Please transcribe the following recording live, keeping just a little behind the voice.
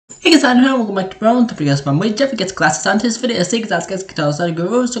Hey guys, Anand, welcome back to Brown. Don't forget my boy Jeffy gets glasses on today's video. As guys can tell us how to go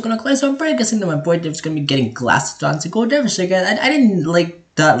roast, so gonna play, so I'm pretty guessing that my boy Jeffy's gonna be getting glasses on. So go Jeffy, so again, I didn't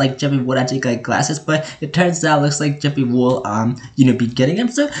thought Jeffy would actually get glasses, but it turns out looks like Jeffy will be getting them.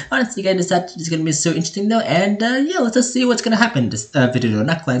 So honestly guys, it's gonna be so interesting though, and yeah, let's just see what's gonna happen in this video.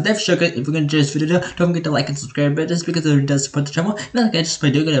 Not quite that sure guys, if you're gonna enjoy this video, don't forget to like and subscribe, but just because it does support the channel. And like, just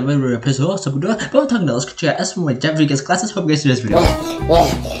by doing it, I'm very appreciative. So but we're talking about, let's check out as for my Jeffy gets glasses. Hope you guys see this video.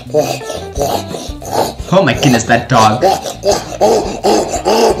 Oh my goodness, that dog.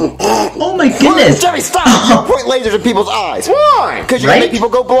 Oh my goodness. Jeffy, stop! You point lasers in people's eyes. Why? Because you make people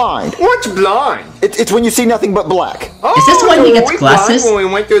go blind. What's blind? It's when you see nothing but black. Oh, is this when he gets glasses? When we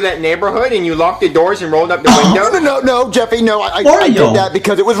went through that neighborhood and you locked the doors and rolled up the window? No, Jeffy, no. I did that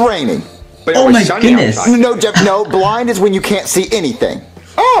because it was raining. But oh my goodness. Outside. No, Jeff, no. Blind is when you can't see anything.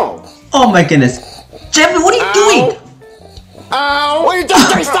 Oh. Oh my goodness. Jeffy, what are you doing? Ow! Wait,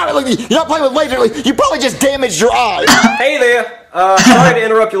 Jeffy, stop it! Look, you're not playing with lasers. You probably just damaged your eyes. Hey there. Sorry to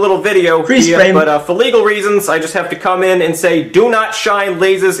interrupt your little video here, but for legal reasons, I just have to come in and say, do not shine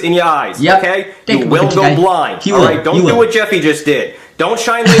lasers in your eyes. Yep. Okay? You will go blind. All right? Don't do what Jeffy just did. Don't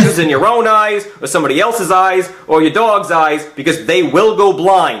shine lasers in your own eyes, or somebody else's eyes, or your dog's eyes, because they will go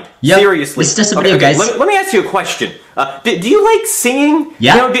blind. Yep. Seriously. It's just a video, guys. Let me ask you a question. Do you like singing?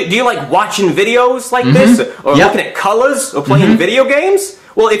 Yeah. You know, do you like watching videos like this? Or looking at colors? Or playing video games?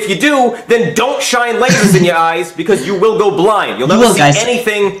 Well, if you do, then don't shine lasers in your eyes, because you will go blind. You'll never see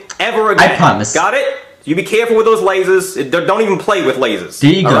anything ever again. I promise. Got it? You be careful with those lasers. Don't even play with lasers.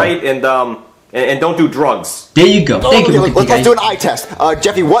 There you go. Alright? And don't do drugs. There you go. Thank you. Let's do an eye test.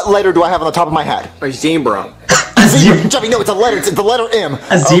 Jeffy, what letter do I have on the top of my hat? A zebra. A zebra. Jeffy, no, it's a letter. It's the letter M.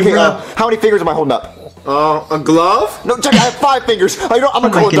 A zebra. Okay, how many fingers am I holding up? A glove? No, Jeffy, I have 5 fingers. I'm gonna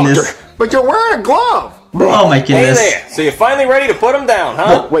call a doctor. But you're wearing a glove. Oh my goodness. Hey there. So you're finally ready to put him down,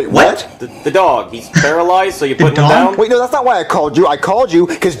 huh? Wait, what? The dog. He's paralyzed, so you're putting him down? Wait, no, that's not why I called you. I called you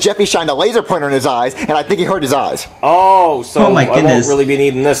because Jeffy shined a laser pointer in his eyes, and I think he hurt his eyes. Oh, so my goodness. I won't really be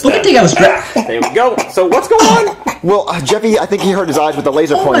needing this Look then. at the guy. There we go. So what's going on? Well, Jeffy, I think he hurt his eyes with the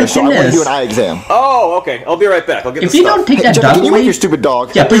laser pointer, so I want to do an eye exam. Oh, okay. I'll be right back. I'll get If the you stuff. don't take that Jeffy, dog can you away, move your stupid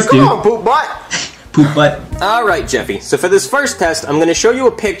dog? yeah, please do. Come on, poop butt. Poop butt. Alright, Jeffy. So for this first test, I'm going to show you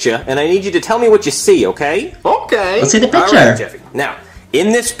a picture, and I need you to tell me what you see, okay? Okay. Let's see the picture. Alright, Jeffy. Now,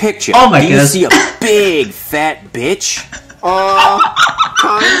 in this picture, oh my do goodness. you see a big fat bitch?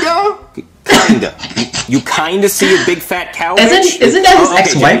 Kinda? Kinda. You kinda see a big fat cow bitch? Isn't that his Okay,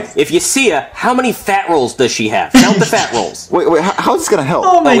 ex-wife? Jeffy, if you see her, how many fat rolls does she have? Count the fat rolls. Wait, how's this gonna help?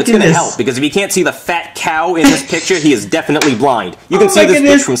 Oh my It's goodness. gonna help, because if you can't see the fat cow in this picture, he is definitely blind. You can Oh see my this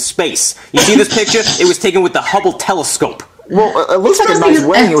goodness. bitch from space. You see this picture? It was taken with the Hubble telescope. Well, it looks like a nice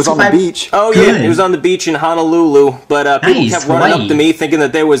wedding. It was on the beach. Oh Good. yeah, it was on the beach in Honolulu, but people Nice, kept running Hawaii. up to me thinking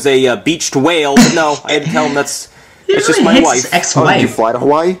that there was a beached whale, but no, I had to tell them that's just my wife. Oh, did you Ex-wife. fly to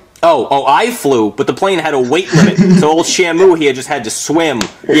Hawaii? Oh, I flew, but the plane had a weight limit, so old Shamu here just had to swim.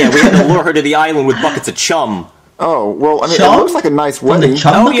 Yeah, we had to lure her to the island with buckets of chum. Oh, well, I mean, Chum? it looks like a nice From the wedding.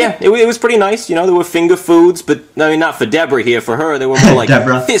 chum Oh bucket? yeah, it was pretty nice. You know, there were finger foods, but I mean, not for Deborah here. For her, they were more like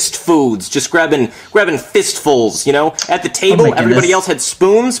Deborah. fist foods, just grabbing fistfuls. You know, at the table, goodness. everybody else had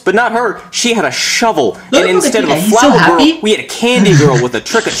spoons, but not her. She had a shovel, Look, and instead of a he's so flower happy. girl, we had a candy girl with a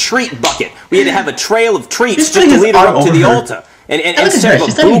trick-or-treat bucket. We had to have a trail of treats He's just putting to his lead her arm up to over the her. altar. And look at instead her, of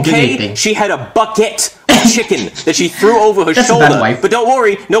she's a not even doing bouquet, anything. she had a bucket of chicken that she threw over her That's a shoulder. bad wife. But don't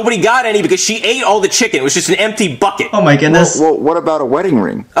worry, nobody got any because she ate all the chicken. It was just an empty bucket. Oh my goodness. Well, what about a wedding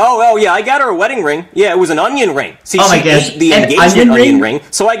ring? Oh, yeah, I got her a wedding ring. Yeah, it was an onion ring. See, Oh my she gosh. ate the An engagement onion ring,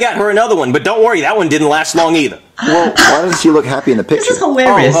 so I got her another one. But don't worry, that one didn't last long either. Well, why doesn't she look happy in the This picture? is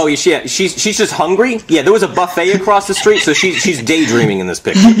hilarious. Oh, yeah, she's just hungry. Yeah, there was a buffet across the street, so she's daydreaming in this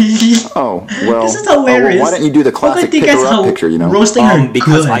picture. Oh, well. This is hilarious. Well, why don't you do the classic pick-her-up picture, you know? Roasting her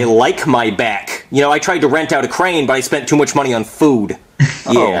Because good. I like my back. You know, I tried to rent out a crane, but I spent too much money on food.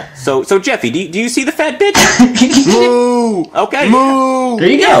 Yeah. So Jeffy, do you see the fat bitch? Moo! Okay. Moo! There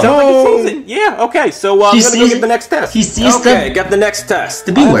you go. Sounds like he sees it. Yeah. Okay. So I'm gonna go get the next test. He sees okay. Got the next test.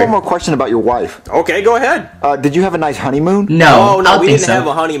 the I B have word. one more question about your wife. Okay. Go ahead. Did you have a nice honeymoon? No, Oh, I no, don't we think didn't so. have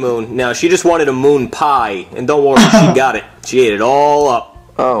a honeymoon. No, she just wanted a moon pie. And don't worry, she got it. She ate it all up.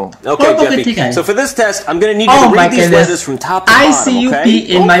 Oh. Okay, Oh, Jeffy. okay. So for this test, I'm going to need you Oh to my read these goodness. letters from top to I bottom, see you okay?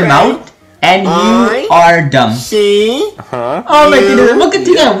 pee in my Okay. mouth, and you I are dumb. See? Oh my goodness, look at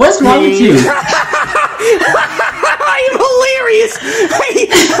you. What's wrong with you? I am hilarious! Hey,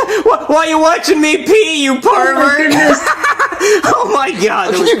 why are you watching me pee, you Oh my pervert? goodness. Oh my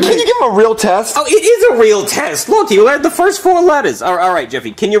god. Can you give him a real test? Oh, it is a real test. Look, you had the first 4 letters. All right,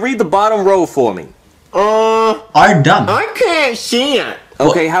 Jeffy, can you read the bottom row for me? Are dumb. I can't see it.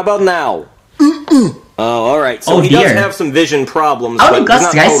 Okay, how about now? Oh, alright. So he does have some vision problems, but he's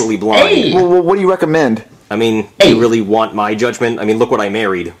not totally blind. Hey. Well, what do you recommend? I mean, do you really want my judgment? I mean, look what I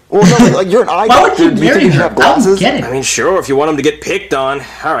married. Well, no, like, you're an eye Why doctor. would you marry her? I don't get it. I mean, sure, if you want him to get picked on.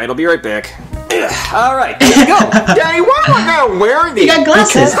 Alright, I'll be right back. Alright, here we go. Daddy, why am I not wearing these? You got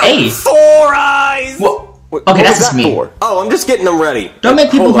glasses. Hey. 4 eyes! Well, okay, that's just me. Oh, I'm just getting them ready. Don't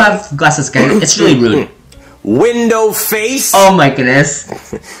make people who have glasses, guys. It's really rude. Window face. Oh my goodness.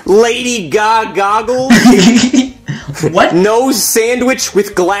 Lady Gaga goggles. What? Nose sandwich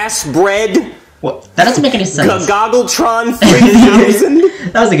with glass bread. What? That doesn't make any sense. Goggletron 3000.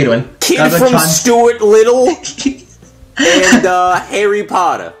 That was a good one. Kid from Stuart Little. And Harry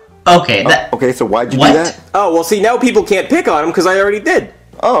Potter. Okay. Okay, so why'd you do that? Oh, well, see, now people can't pick on him because I already did.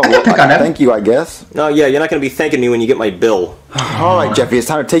 Oh, I can pick on him. Thank you, I guess. Oh, yeah, you're not going to be thanking me when you get my bill. All right, Jeffy, it's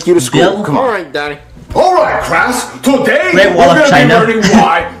time to take you to school. Bill? Come on. All right, Daddy. All right, class. Today Great we're Wall of going to be China. learning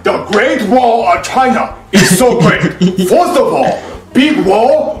why the Great Wall of China is so great. First of all, Big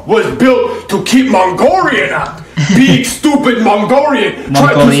Wall was built to keep Mongolian out. Big stupid Mongolian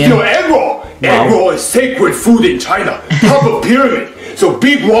tried to steal egg roll. Egg roll is sacred food in China. Top of pyramid. So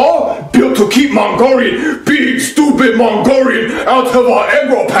Big Wall built to keep Mongolian, big stupid Mongolian out of our egg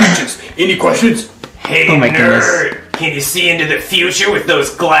roll patches. Any questions? Hey, Oh my nerd. Can you see into the future with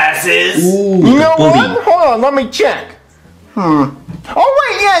those glasses? Ooh, You know bully. what? Hold on, let me check. Oh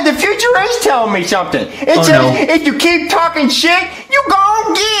wait, yeah, the future is telling me something. It says if you keep talking shit, you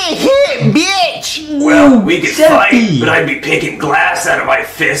gon' get hit, bitch. Well, we could Jeffy. fight, but I'd be picking glass out of my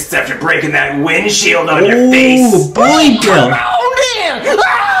fists after breaking that windshield on your face. Ooh, bully Bill. Oh damn!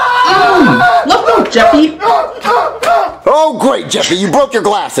 Look, Jeffy. Oh, great, Jeffy, you broke your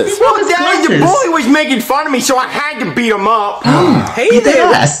glasses. Well, his Daddy, the glasses. bully was making fun of me, so I had to beat him up. Hey Beat the there!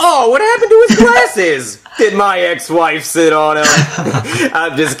 glass. Oh, what happened to his glasses? Did my ex-wife sit on him?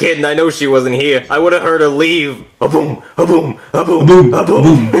 I'm just kidding. I know she wasn't here. I would have heard her leave. A boom, a boom, a boom, Boom, a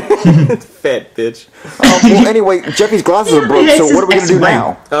boom. boom. Fat bitch. Well, anyway, Jeffy's glasses are broke, so what are we going to do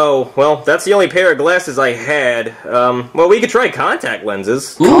now? Oh, well, that's the only pair of glasses I had. Well, we could try contact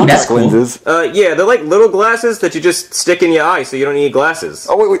lenses. Ooh, that's Contact cool. lenses. Yeah, they're like little glasses that you just stick in your eye so you don't need glasses.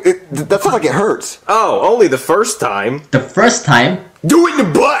 Oh, wait, that sounds like it hurts. Oh, only the first time. The first time. Do it in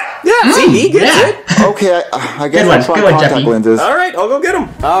the butt. Yeah, see, he gets it. Okay, I guess Good one, I'll try good one, contact Jeffy. lenses. All right, I'll go get them.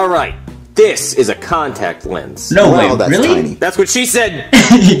 All right, this is a contact lens. No Wow, way, that's really? tiny. That's what she said.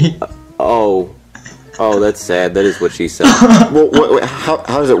 Oh, that's sad. That is what she said. Well, wait, how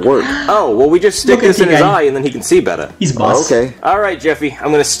does it work? Oh, well, we just stick Look at this in the his guy. eye and then he can see better. He's boss. Okay. All right, Jeffy, I'm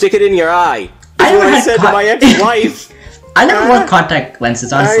gonna stick it in your eye. I That's never what I had said to my ex-wife. I never wore contact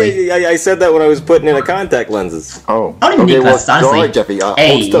lenses, honestly. I said that when I was putting in the contact lenses. Oh. I don't even need glasses, honestly. All right, Jeffy. Hold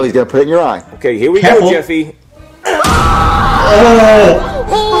Hey. still. He's going to put it in your eye. Okay, here we Careful. go, Jeffy.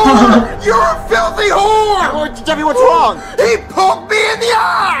 You're a filthy whore. Oh, Jeffy, what's wrong? He poked me in the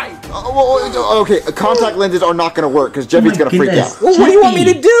eye. Okay, contact lenses are not going to work because Jeffy's going to freak goodness. out. Well, what do you want me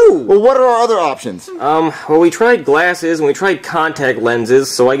to do? Well, what are our other options? Well, we tried glasses and we tried contact lenses,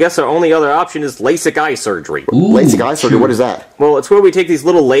 so I guess our only other option is LASIK eye surgery. Ooh, LASIK eye surgery, what is that? Well, it's where we take these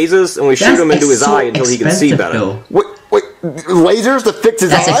little lasers and we shoot them into his eye until he can see better. Though. Wait, lasers to fix his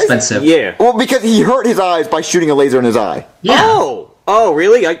That's eyes? expensive. Yeah. Well, because he hurt his eyes by shooting a laser in his eye. Yeah. Oh,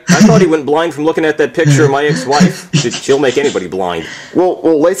 really? I thought he went blind from looking at that picture of my ex-wife. She'll make anybody blind. Well,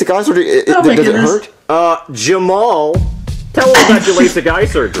 LASIK eye surgery, Oh my does it goodness. hurt? Jamal, tell us about your LASIK eye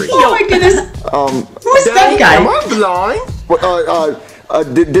surgery. Oh my goodness. Who's that Daddy, am guy? I blind?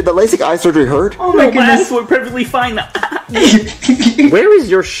 Did the LASIK eye surgery hurt? Oh my goodness. We're perfectly fine. Where is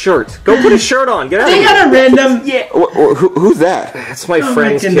your shirt? Go put a shirt on. Get out of They here. got a random. Yeah. Who's that? That's my my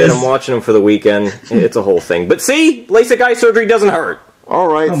friend's kid. goodness. I'm watching him for the weekend. It's a whole thing. But see, LASIK eye surgery doesn't hurt. All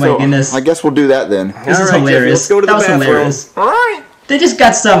right, Oh my so goodness. I guess we'll do that then. This All is right, Jeffy, hilarious. let's go to the that was bathroom. hilarious. All right. They just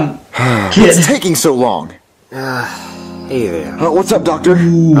got some kid. It's taking so long. Hey there. What's up, doctor?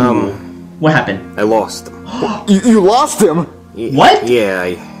 What happened? I lost him. You lost him? What? Yeah,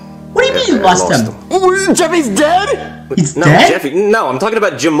 What do you mean you I lost lost him? Oh, Jeffy's dead? He's No, dead? Jeffy. No, I'm talking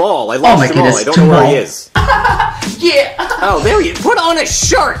about Jamal. I lost my Jamal. goodness, I don't know where he Jamal. is. Yeah. Oh, there he is. Put on a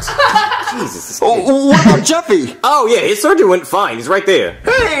shirt. Jesus. This kid. What about Jeffy? Oh, yeah, his surgery went fine. He's right there.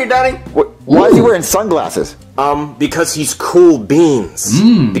 Hey, Daddy. Why is he wearing sunglasses? Because he's cool beans.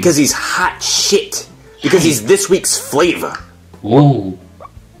 Because he's hot shit. Because he's this week's flavor. Whoa.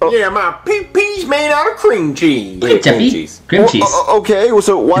 Yeah, my pee-pee's made out of cream cheese. Look at cream Jeffy. cheese. Cream cheese. Okay, well,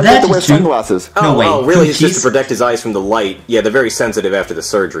 so why do Is you have that to wear true? sunglasses? No way. Oh, really? Cream It's just cheese? to protect his eyes from the light. Yeah, they're very sensitive after the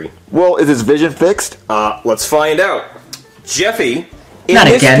surgery. Well, is his vision fixed? Let's find out. Jeffy, in Not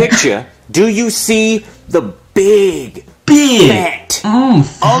this again. picture, do you see the big big, fat,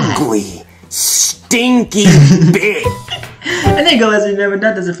 ugly, stinky bitch. And there you go, as you never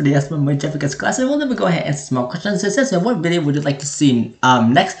know, that's it for the SML with Jeffy Gets Class. And we'll never go ahead and answer some more questions. It says, what video would you like to see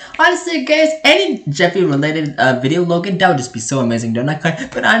next? Honestly, guys, any Jeffy related video, Logan, that would just be so amazing, don't I?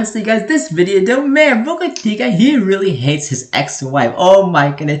 But honestly, guys, this video, though, man, Bogatika, he really hates his ex-wife. Oh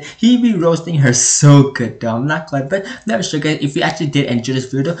my goodness, he be roasting her so good, though. I'm not glad, but never sure, guys. If you actually did enjoy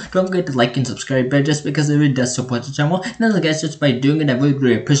this video, don't forget to like and subscribe, but just because it really does support the channel. And then, guys, just by doing it, I really,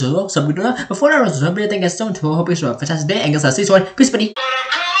 really appreciate it. So, before I was somebody, thank you guys so much. I hope you have a fantastic day, and guys, I'll see you soon. Peace, buddy.